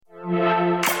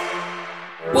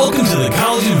Welcome to the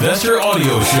College Investor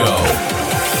Audio Show,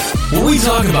 where we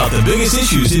talk about the biggest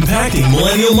issues impacting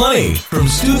millennial money, from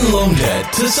student loan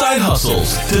debt to side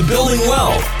hustles to building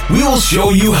wealth. We will show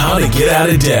you how to get out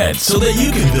of debt so that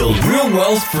you can build real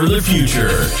wealth for the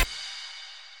future.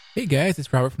 Hey guys,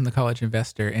 it's Robert from the College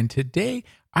Investor, and today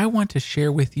I want to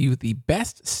share with you the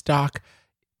best stock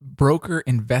broker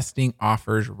investing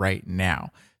offers right now.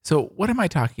 So what am I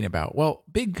talking about? Well,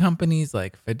 big companies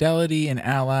like Fidelity and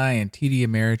Ally and TD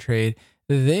Ameritrade,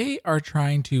 they are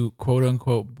trying to quote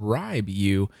unquote bribe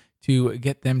you to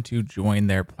get them to join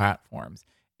their platforms.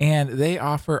 And they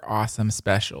offer awesome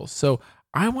specials. So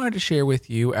I wanted to share with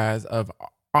you as of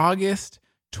August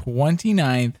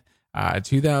 29th,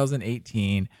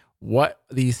 2018, what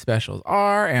these specials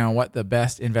are and what the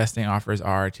best investing offers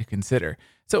are to consider.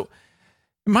 So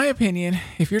in my opinion,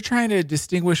 if you're trying to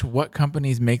distinguish what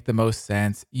companies make the most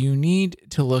sense, you need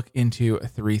to look into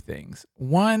three things.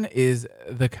 One is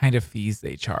the kind of fees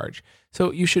they charge.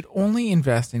 So you should only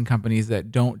invest in companies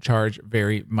that don't charge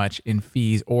very much in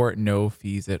fees or no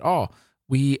fees at all.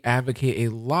 We advocate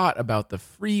a lot about the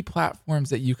free platforms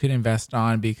that you can invest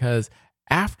on because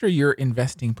after your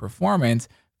investing performance,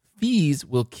 fees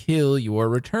will kill your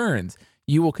returns.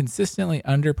 You will consistently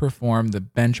underperform the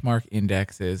benchmark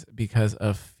indexes because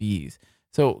of fees.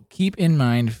 So keep in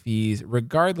mind fees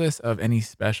regardless of any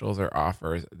specials or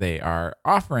offers they are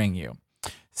offering you.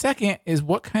 Second is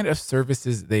what kind of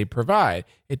services they provide.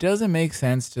 It doesn't make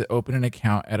sense to open an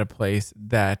account at a place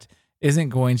that isn't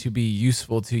going to be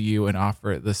useful to you and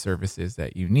offer the services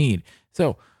that you need.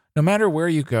 So no matter where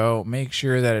you go, make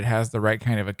sure that it has the right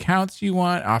kind of accounts you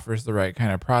want, offers the right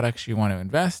kind of products you want to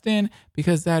invest in,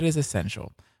 because that is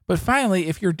essential. But finally,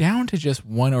 if you're down to just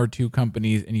one or two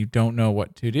companies and you don't know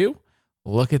what to do,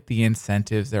 look at the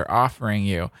incentives they're offering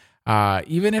you.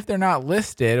 Even if they're not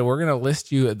listed, we're going to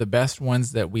list you the best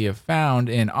ones that we have found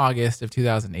in August of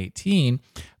 2018,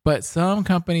 but some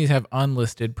companies have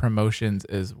unlisted promotions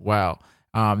as well.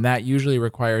 That usually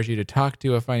requires you to talk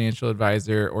to a financial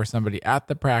advisor or somebody at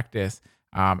the practice,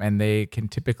 and they can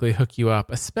typically hook you up,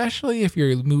 especially if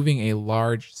you're moving a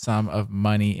large sum of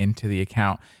money into the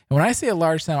account. And when I say a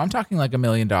large sum, I'm talking like $1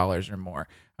 million or more.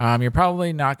 You're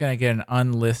probably not going to get an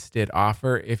unlisted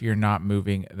offer if you're not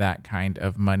moving that kind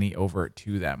of money over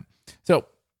to them. So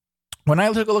when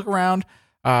I took a look around,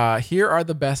 here are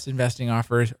the best investing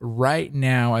offers right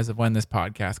now as of when this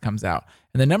podcast comes out.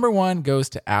 And the number one goes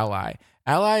to Ally.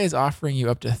 Ally is offering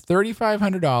you up to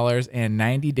 $3,500 and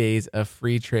 90 days of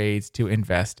free trades to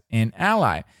invest in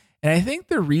Ally. And I think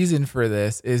the reason for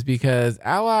this is because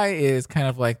Ally is kind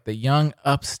of like the young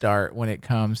upstart when it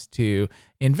comes to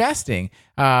investing.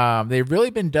 They've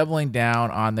really been doubling down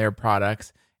on their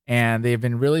products, and they've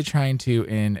been really trying to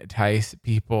entice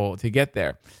people to get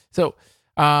there. So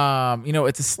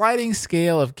it's a sliding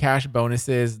scale of cash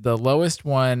bonuses. The lowest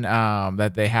one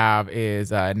that they have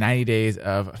is 90 days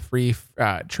of free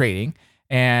trading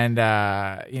and,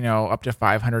 up to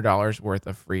 $500 worth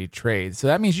of free trades. So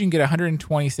that means you can get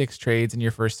 126 trades in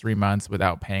your first 3 months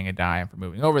without paying a dime for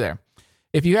moving over there.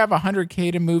 If you have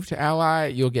 $100K to move to Ally,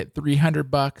 you'll get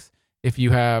 $300. If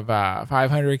you have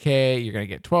 $500K, you're going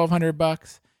to get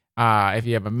 $1,200. If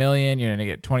you have $1 million, you're going to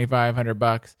get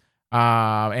 $2,500.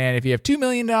 And if you have $2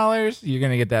 million, you're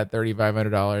going to get that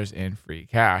 $3,500 in free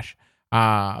cash.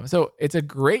 So it's a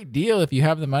great deal if you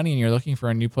have the money and you're looking for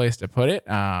a new place to put it.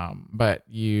 But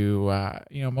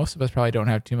most of us probably don't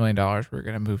have $2 million. We're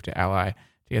going to move to Ally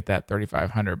to get that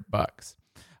 $3,500.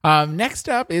 Next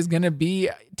up is going to be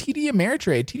TD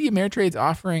Ameritrade. TD Ameritrade's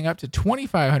offering up to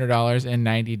 $2,500 in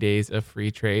 90 days of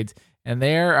free trades, and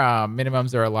their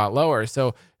minimums are a lot lower.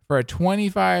 So for a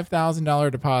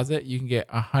 $25,000 deposit, you can get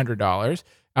 $100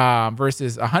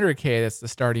 versus $100K. That's the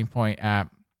starting point at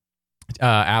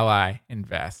Ally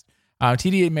Invest.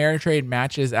 TD Ameritrade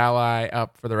matches Ally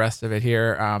up for the rest of it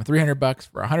here. $300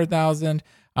 for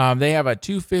 $100,000. They have a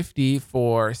 $250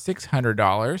 for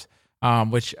 $600,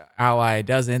 which Ally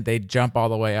doesn't. They jump all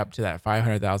the way up to that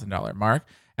 $500,000 mark.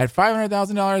 At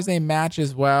 $500,000, they match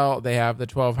as well. They have the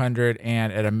 $1,200,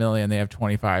 and at $1 million, they have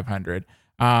 $2,500.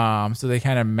 So they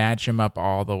kind of match them up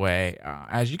all the way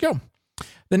as you go.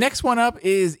 The next one up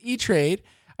is E-Trade.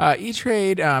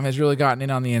 E-Trade has really gotten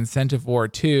in on the incentive war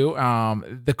too.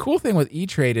 The cool thing with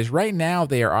E-Trade is right now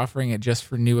they are offering it just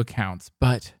for new accounts,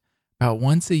 but about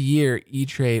once a year,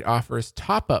 E-Trade offers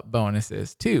top-up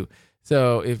bonuses too.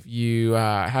 So if you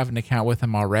have an account with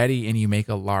them already and you make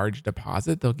a large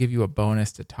deposit, they'll give you a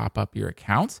bonus to top up your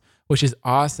accounts, which is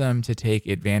awesome to take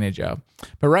advantage of.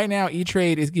 But right now,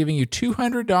 E-Trade is giving you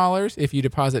 $200 if you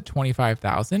deposit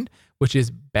 $25,000, which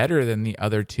is better than the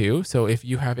other two. So if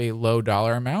you have a low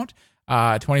dollar amount,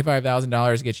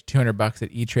 $25,000 gets you $200 at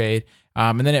E-Trade.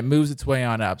 And then it moves its way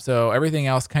on up. So everything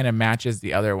else kind of matches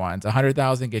the other ones.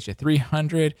 100,000 gets you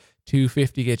 300,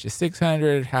 250 gets you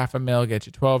 600, $500,000 gets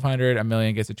you 1,200, $1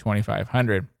 million gets you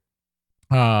 2,500.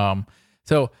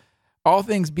 So all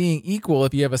things being equal,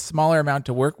 if you have a smaller amount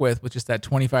to work with just that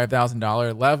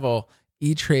 $25,000 level,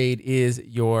 E-Trade is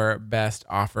your best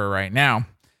offer right now.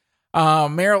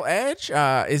 Merrill Edge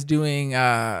is doing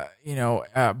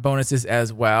bonuses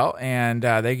as well, and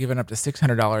they're giving up to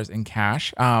 $600 in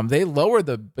cash. They lowered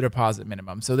the deposit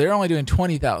minimum, so they're only doing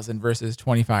 $20,000 versus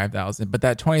 $25,000. But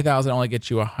that $20,000 only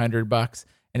gets you $100,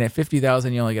 and at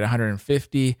 $50,000 you only get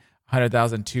 $150,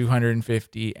 $100,000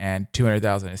 $250, and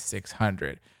 $200,000 is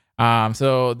 $600.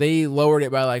 So they lowered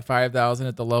it by like $5,000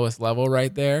 at the lowest level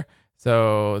right there,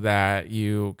 so that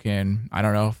you can, I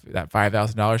don't know if that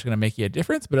 $5,000 is going to make you a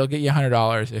difference, but it'll get you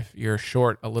 $100 if you're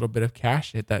short a little bit of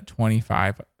cash, hit that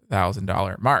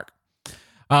 $25,000 mark.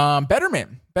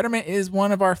 Betterment is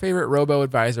one of our favorite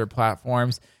robo-advisor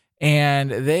platforms, and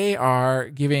they are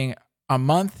giving a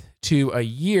month to a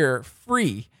year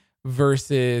free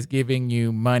versus giving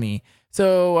you money.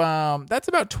 So that's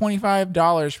about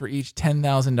 $25 for each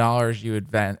 $10,000 you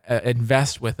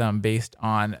invest with them based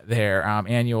on their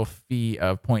annual fee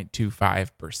of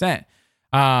 0.25%.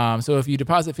 So if you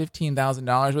deposit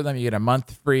 $15,000 with them, you get a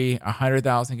month free,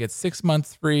 $100,000 gets 6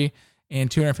 months free, and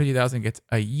 $250,000 gets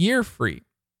a year free.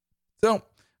 So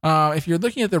if you're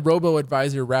looking at the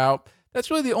robo-advisor route, that's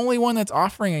really the only one that's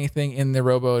offering anything in the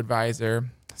robo-advisor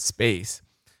space.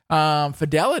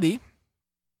 Fidelity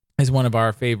is one of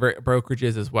our favorite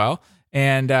brokerages as well.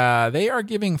 And they are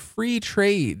giving free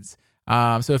trades.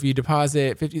 So if you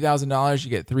deposit $50,000,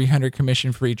 you get 300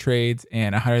 commission-free trades,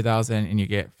 and $100,000 and you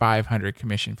get 500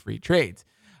 commission-free trades.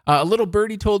 A little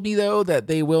birdie told me, though, that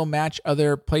they will match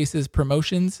other places'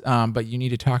 promotions, but you need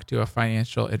to talk to a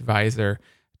financial advisor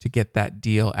to get that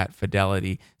deal at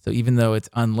Fidelity. So even though it's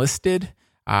unlisted,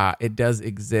 it does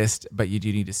exist, but you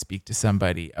do need to speak to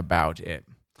somebody about it.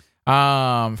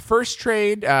 First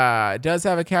Trade does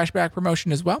have a cashback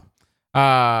promotion as well.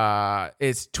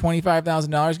 It's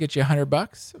 $25,000 gets you $100,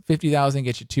 $50,000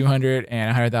 gets you $200,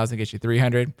 and $100,000 gets you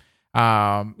 $300.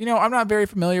 I'm not very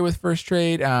familiar with First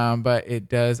Trade, but it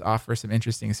does offer some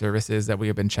interesting services that we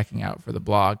have been checking out for the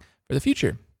blog for the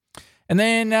future. And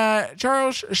then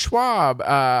Charles Schwab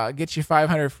gets you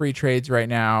 500 free trades right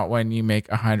now when you make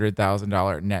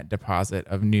 $100,000 net deposit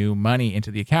of new money into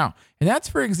the account. And that's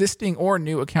for existing or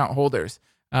new account holders.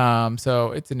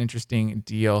 So it's an interesting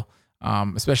deal,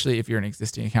 especially if you're an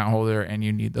existing account holder and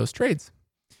you need those trades.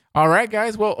 All right,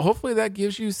 guys. Well, hopefully that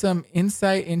gives you some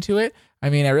insight into it. I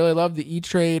mean, I really love the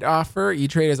E-Trade offer.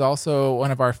 E-Trade is also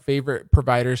one of our favorite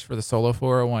providers for the solo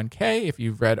 401k. If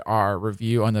you've read our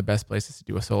review on the best places to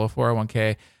do a solo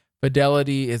 401k,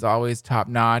 Fidelity is always top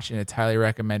notch and it's highly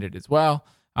recommended as well.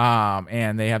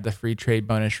 And they have the free trade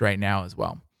bonus right now as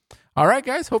well. All right,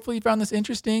 guys. Hopefully you found this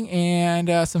interesting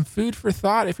and some food for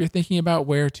thought if you're thinking about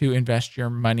where to invest your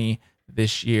money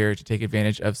this year to take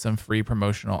advantage of some free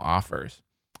promotional offers.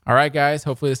 All right, guys.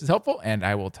 Hopefully this is helpful, and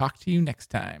I will talk to you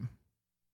next time.